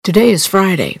Today is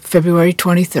Friday, February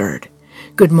 23rd.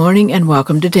 Good morning and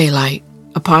welcome to Daylight,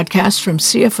 a podcast from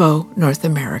CFO North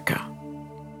America.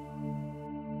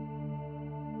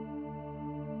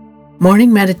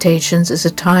 Morning meditations is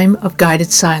a time of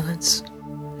guided silence.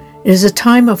 It is a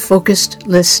time of focused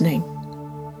listening.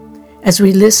 As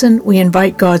we listen, we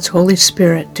invite God's Holy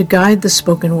Spirit to guide the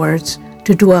spoken words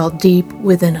to dwell deep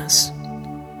within us.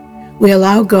 We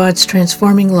allow God's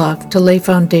transforming love to lay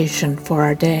foundation for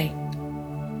our day.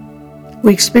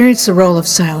 We experience the role of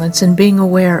silence in being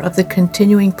aware of the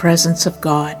continuing presence of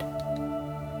God.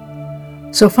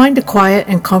 So find a quiet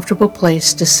and comfortable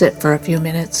place to sit for a few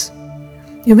minutes.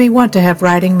 You may want to have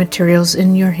writing materials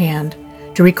in your hand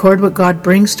to record what God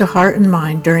brings to heart and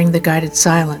mind during the guided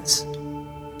silence.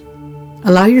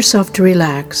 Allow yourself to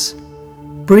relax,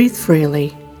 breathe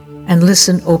freely, and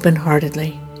listen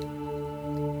open-heartedly.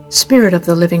 Spirit of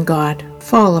the living God,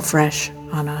 fall afresh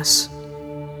on us.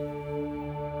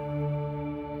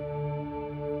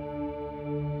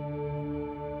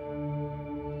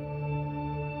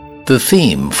 The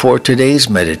theme for today's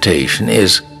meditation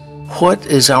is, What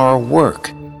is our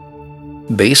work?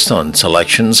 Based on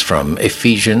selections from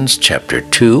Ephesians chapter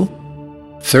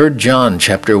 2, 3 John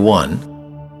chapter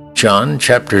 1, John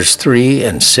chapters 3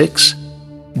 and 6,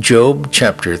 Job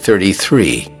chapter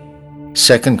 33,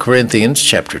 2 Corinthians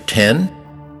chapter 10,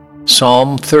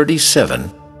 Psalm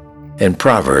 37, and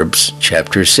Proverbs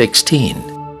chapter 16.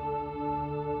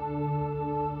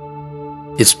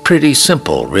 It's pretty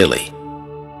simple, really.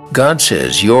 God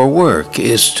says your work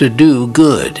is to do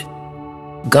good.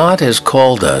 God has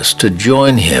called us to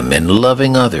join Him in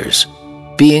loving others,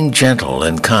 being gentle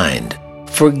and kind,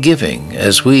 forgiving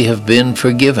as we have been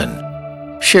forgiven,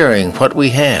 sharing what we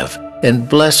have, and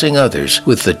blessing others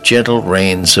with the gentle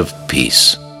rains of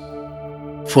peace.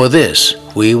 For this,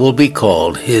 we will be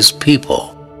called His people.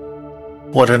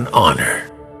 What an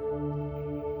honor!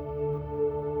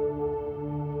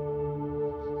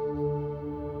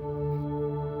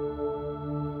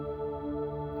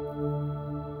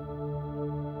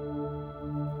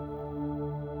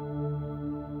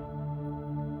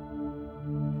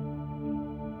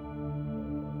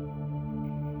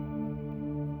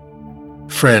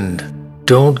 Friend,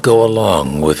 don't go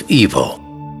along with evil.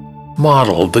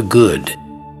 Model the good.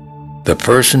 The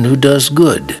person who does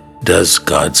good does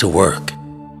God's work.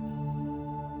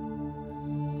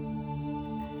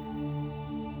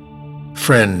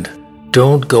 Friend,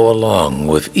 don't go along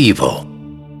with evil.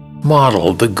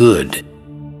 Model the good.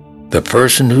 The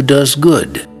person who does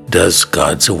good does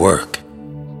God's work.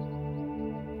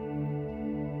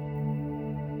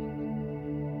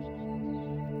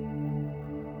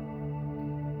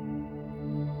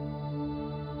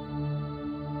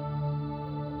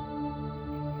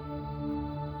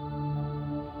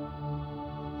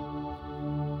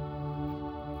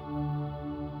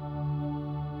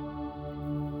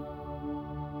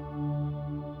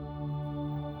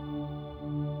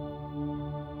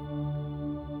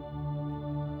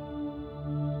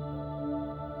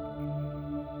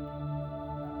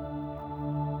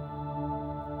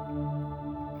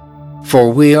 For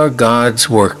we are God's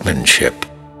workmanship,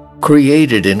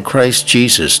 created in Christ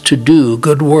Jesus to do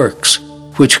good works,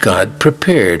 which God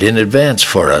prepared in advance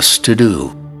for us to do.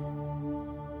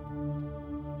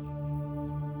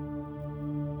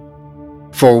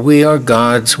 For we are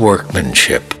God's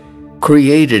workmanship,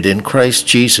 created in Christ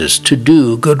Jesus to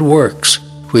do good works,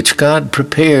 which God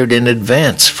prepared in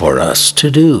advance for us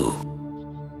to do.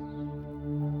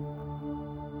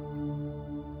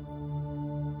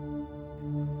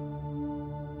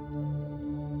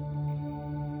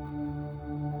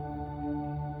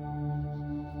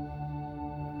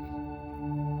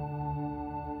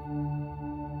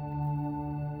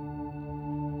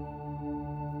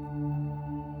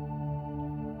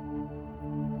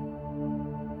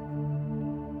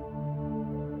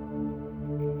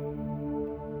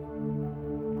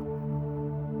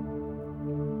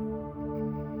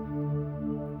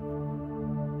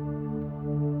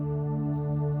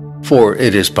 For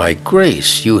it is by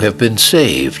grace you have been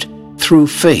saved, through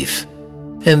faith,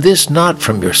 and this not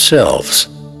from yourselves.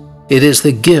 It is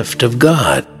the gift of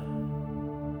God.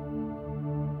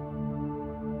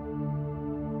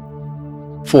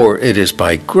 For it is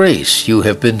by grace you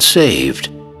have been saved,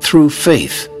 through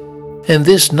faith, and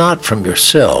this not from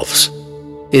yourselves.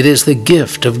 It is the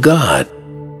gift of God.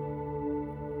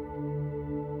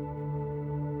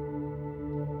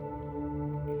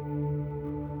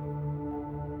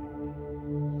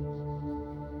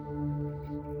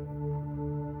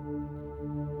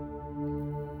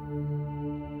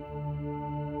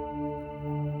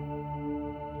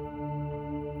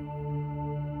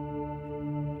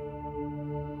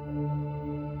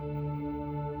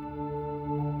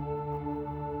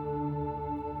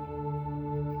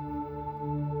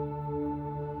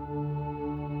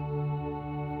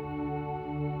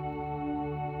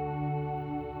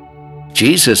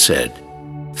 Jesus said,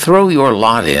 "Throw your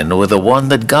lot in with the one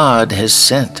that God has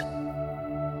sent."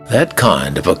 That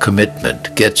kind of a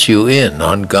commitment gets you in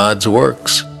on God's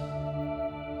works.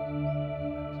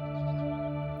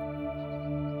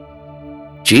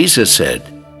 Jesus said,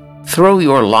 "Throw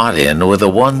your lot in with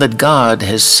the one that God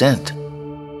has sent."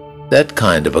 That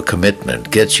kind of a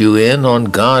commitment gets you in on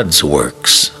God's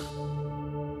works.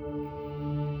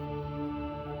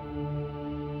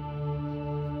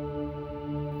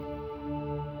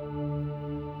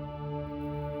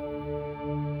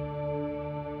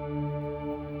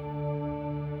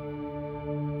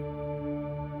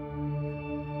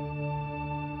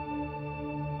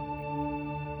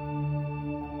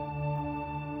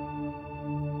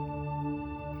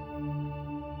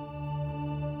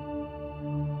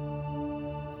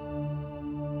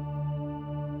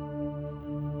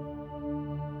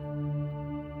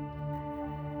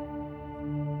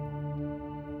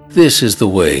 This is the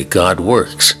way God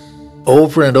works.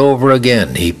 Over and over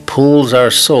again, He pulls our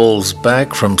souls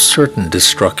back from certain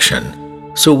destruction,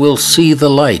 so we'll see the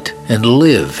light and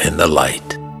live in the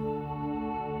light.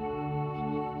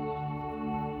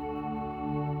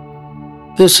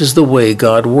 This is the way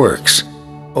God works.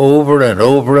 Over and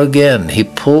over again, He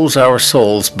pulls our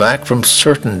souls back from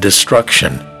certain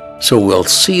destruction, so we'll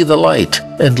see the light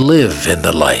and live in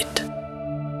the light.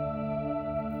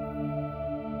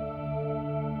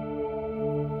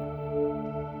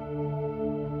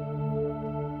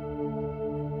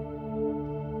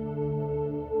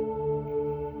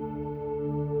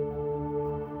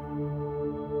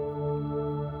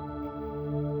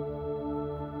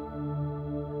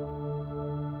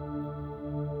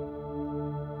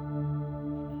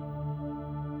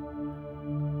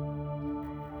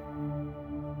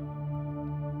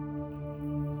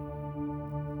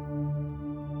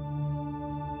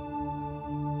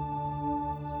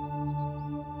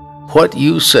 What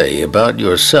you say about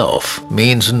yourself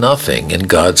means nothing in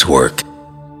God's work.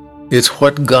 It's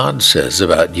what God says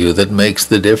about you that makes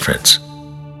the difference.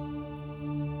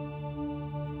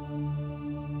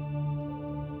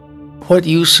 What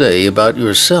you say about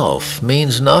yourself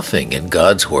means nothing in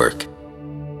God's work.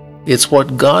 It's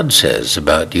what God says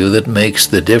about you that makes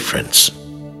the difference.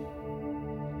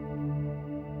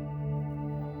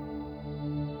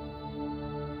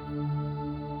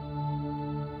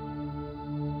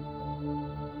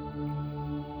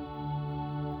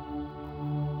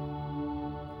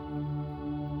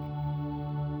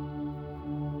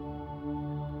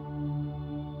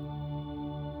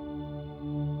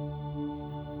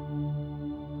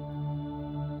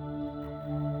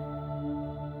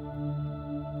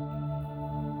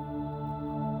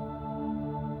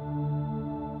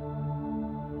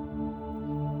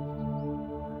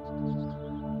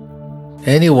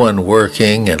 Anyone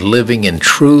working and living in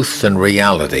truth and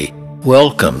reality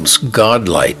welcomes God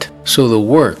light, so the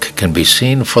work can be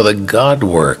seen for the God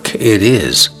work it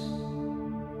is.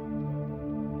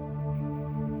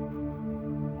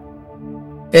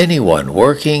 Anyone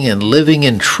working and living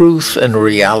in truth and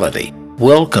reality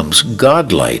welcomes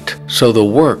God light, so the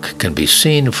work can be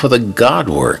seen for the God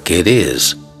work it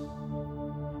is.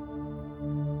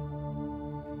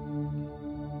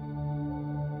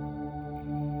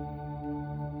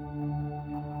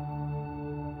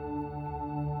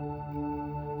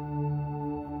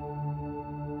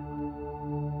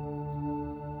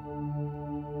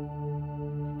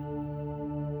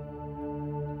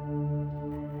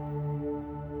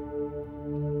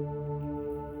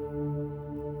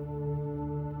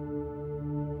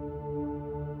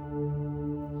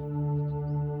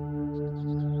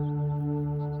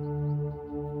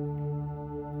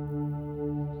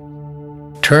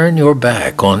 Turn your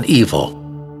back on evil.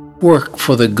 Work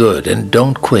for the good and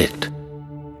don't quit.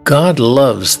 God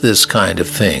loves this kind of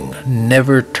thing,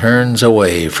 never turns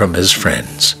away from His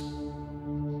friends.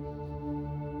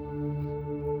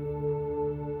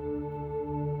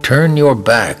 Turn your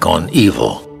back on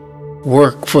evil.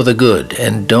 Work for the good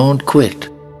and don't quit.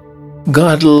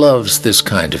 God loves this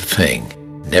kind of thing,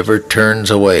 never turns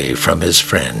away from His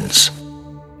friends.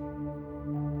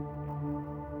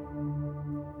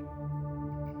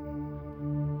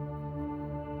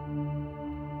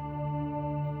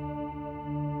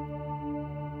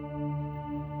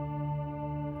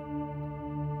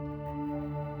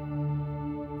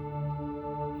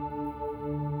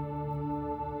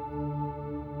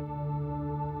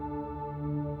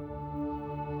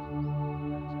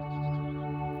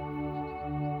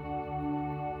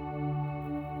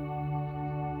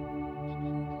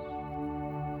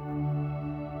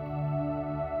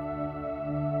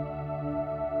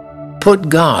 Put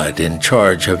God in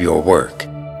charge of your work.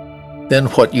 then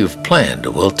what you've planned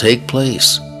will take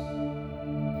place.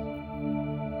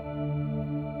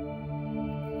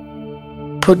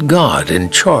 Put God in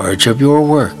charge of your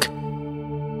work.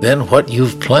 Then what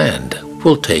you've planned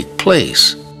will take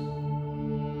place.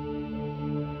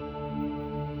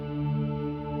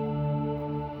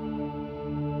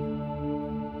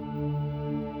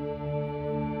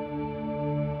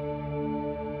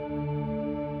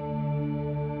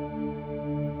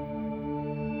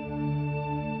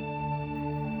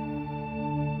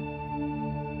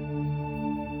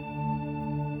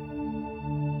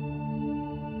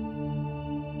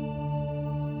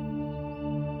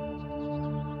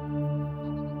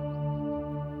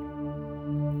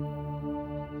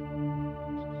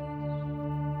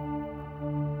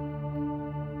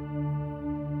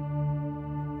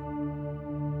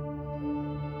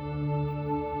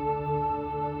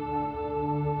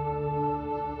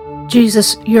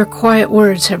 Jesus, your quiet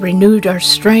words have renewed our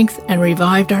strength and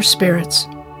revived our spirits.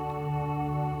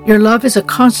 Your love is a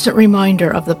constant reminder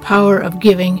of the power of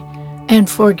giving and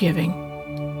forgiving.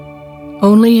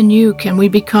 Only in you can we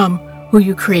become who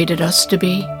you created us to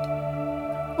be.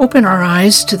 Open our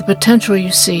eyes to the potential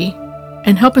you see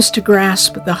and help us to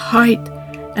grasp the height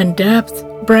and depth,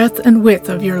 breadth and width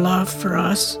of your love for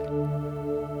us.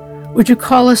 Would you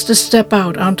call us to step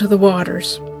out onto the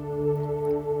waters?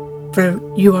 For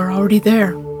you are already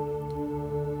there.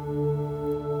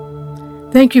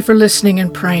 Thank you for listening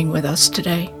and praying with us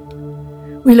today.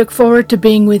 We look forward to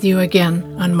being with you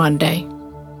again on Monday.